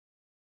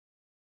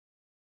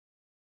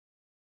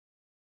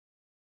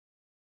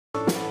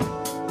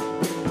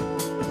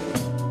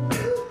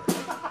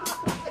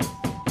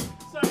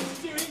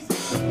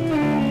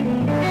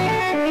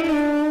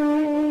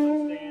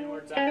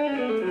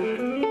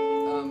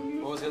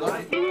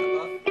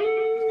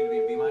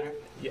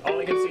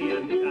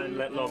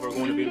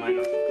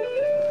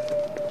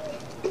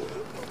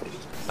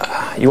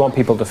You want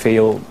people to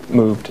feel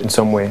moved in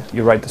some way.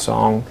 You write the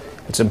song,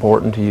 it's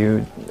important to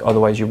you,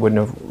 otherwise you wouldn't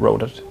have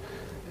wrote it.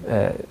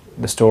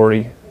 The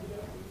story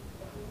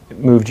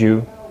moved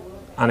you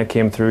and it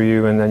came through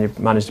you, and then you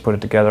managed to put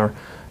it together.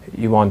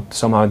 You want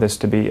somehow this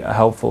to be a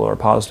helpful or a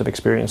positive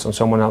experience on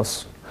someone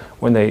else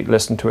when they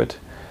listen to it.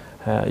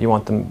 You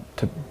want them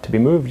to be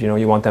moved, you know,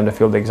 you want them to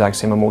feel the exact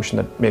same emotion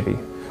that maybe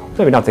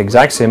not the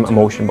exact same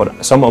emotion,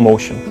 but some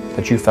emotion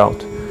that you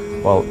felt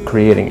while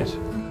creating it.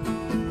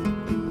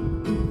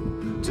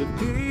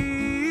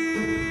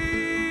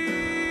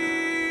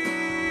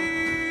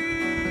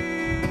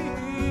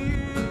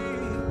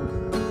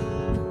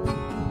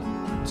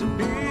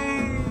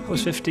 I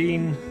was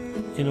 15,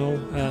 you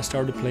know,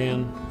 started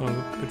playing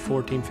about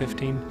 14,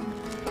 15.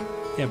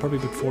 Yeah, probably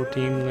about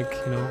 14, like,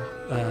 you know,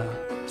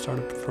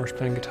 started first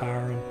playing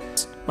guitar.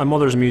 And my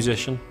mother's a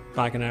musician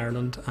back in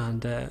Ireland,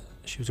 and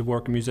she was a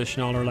working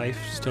musician all her life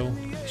still.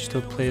 She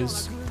still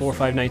plays 4 or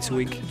 5 nights a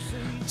week.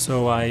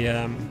 So I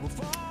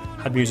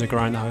had music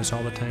around the house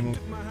all the time.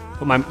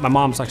 But my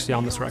mom's actually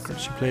on this record.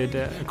 She played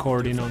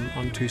accordion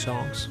on 2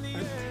 songs.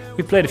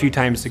 We played a few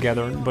times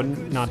together, but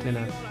not in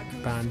a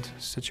band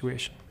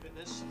situation.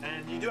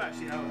 And you do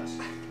actually know us.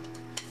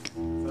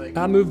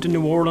 I moved to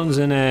New Orleans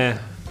in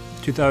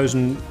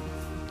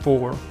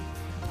 2004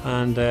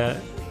 and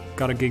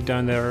got a gig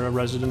down there, a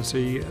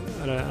residency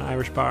at an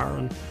Irish bar,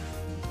 and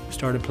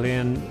started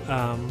playing.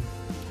 I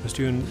was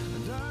doing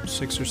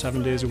 6 or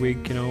 7 days a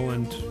week, you know,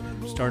 and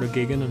started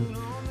gigging and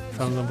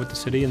fell in love with the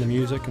city and the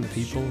music and the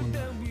people and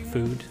the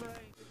food.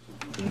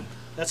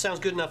 That sounds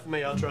good enough for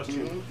me, I'll trust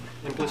you.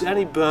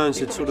 Danny Burns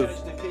had sort of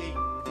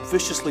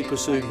viciously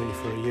pursued me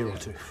for a year or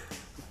 2.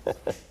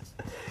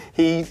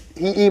 He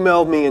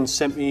emailed me and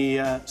sent me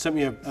a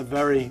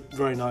very,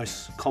 very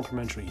nice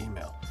complimentary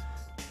email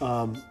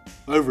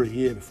over a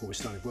year before we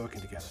started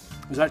working together.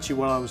 It was actually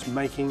when I was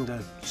making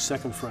the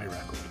second Fray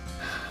record.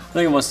 I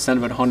think I must have sent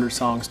about 100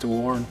 songs to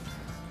Warren,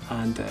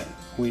 and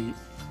we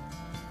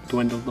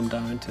dwindled them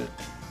down to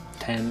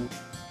 10.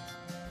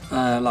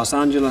 Los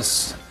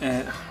Angeles,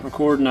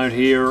 recording out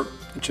here,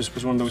 it just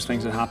was one of those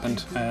things that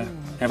happened.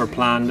 Never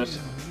planned it.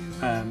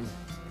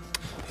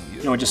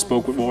 You know, I just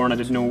spoke with Warren. I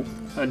didn't know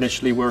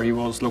initially where he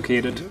was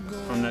located,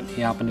 and that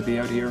he happened to be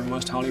out here in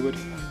West Hollywood.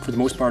 For the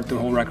most part, the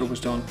whole record was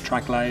done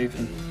track live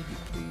and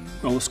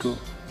old school,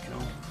 you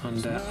know.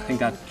 And I think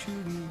that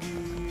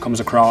comes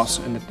across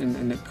in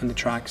the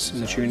tracks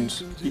and the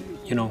tunes.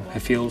 You know, it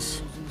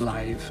feels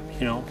live,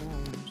 you know.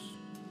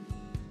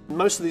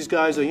 Most of these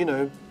guys are, you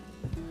know,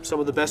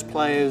 some of the best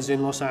players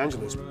in Los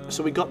Angeles.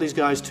 So we got these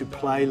guys to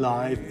play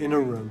live in a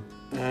room,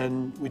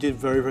 and we did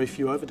very, very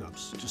few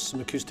overdubs. Just some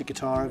acoustic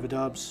guitar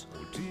overdubs,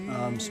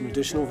 some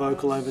additional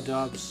vocal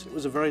overdubs. It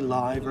was a very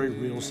live, very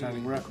real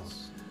sounding record.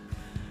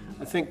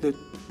 I think that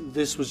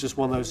this was just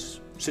one of those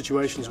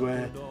situations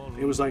where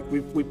it was like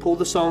we pulled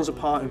the songs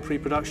apart in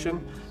pre-production,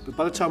 but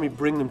by the time we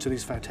bring them to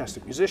these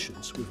fantastic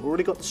musicians, we've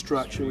already got the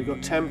structure, we've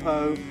got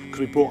tempo, because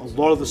we brought a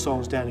lot of the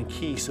songs down in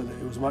key so that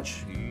it was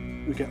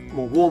we get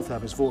more warmth out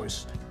of his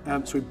voice.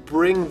 So we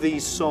bring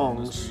these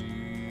songs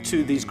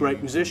to these great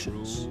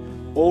musicians,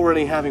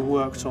 already having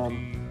worked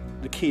on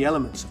the key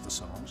elements of the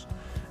songs,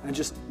 and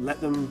just let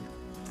them,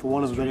 for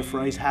want of a better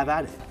phrase, have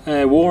at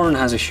it. Warren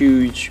has a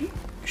huge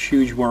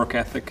work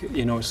ethic.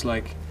 You know, it's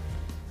like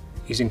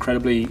he's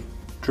incredibly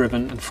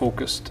driven and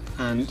focused,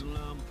 and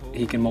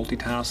he can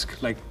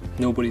multitask like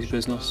nobody's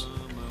business.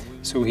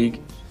 So he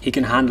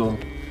can handle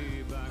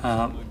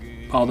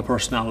all the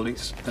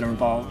personalities that are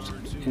involved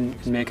in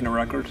making a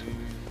record.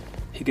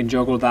 He can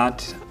juggle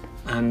that,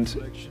 and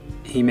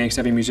he makes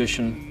every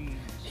musician,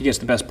 he gets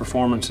the best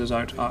performances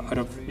out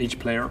of each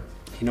player.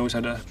 He knows how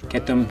to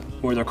get them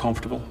where they're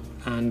comfortable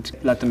and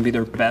let them be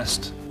their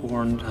best.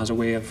 Warren has a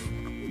way of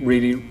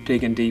really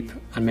digging deep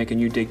and making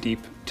you dig deep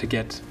to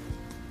get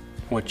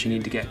what you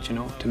need to get, you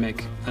know, to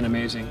make an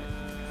amazing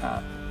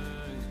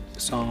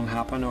song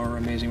happen or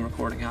amazing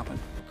recording happen.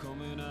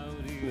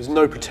 There's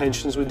no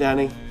pretensions with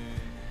Danny.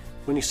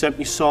 When he sent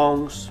me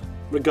songs,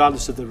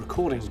 regardless of the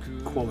recording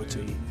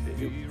quality,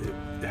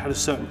 it had a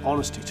certain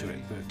honesty to it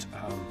that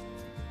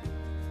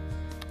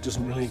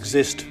doesn't really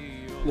exist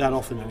that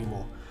often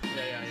anymore.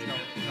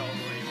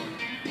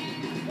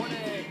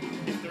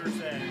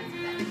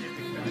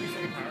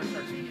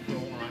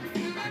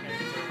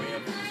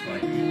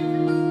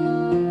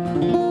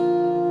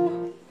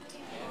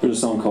 There's a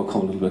song called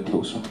Come a Little Bit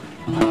Closer.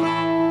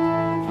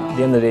 At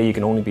the end of the day, you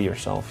can only be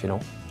yourself, you know.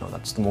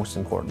 That's the most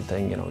important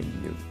thing, you know.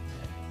 You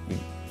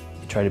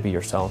try to be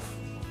yourself.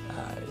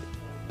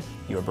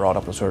 You're brought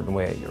up a certain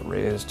way, you're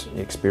raised,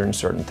 you experience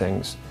certain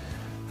things,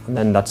 and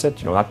then that's it.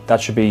 You know, that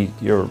should be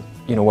your,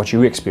 you know, what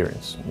you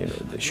experience. You know,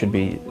 it should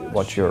be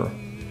what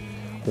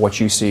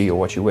you see or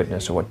what you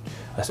witness or what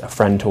a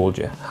friend told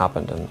you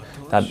happened, and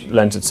that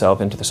lends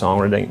itself into the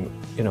songwriting,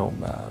 you know,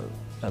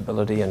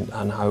 ability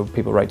and how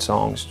people write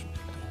songs.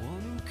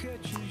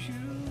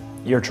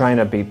 You're trying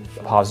to be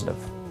positive,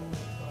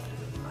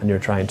 and you're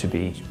trying to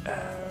be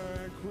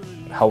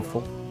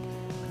helpful,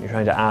 and you're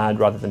trying to add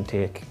rather than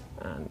take,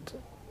 and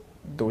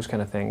those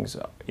kind of things,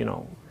 you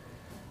know,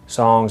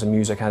 songs and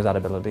music has that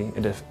ability.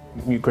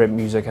 Great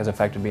music has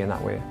affected me in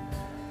that way.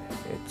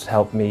 It's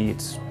helped me.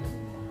 It's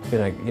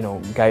been a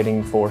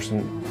guiding force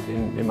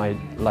in my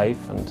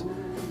life, and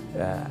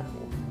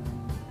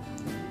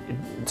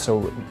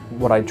so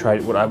what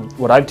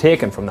I've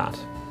taken from that,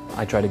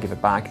 I try to give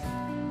it back.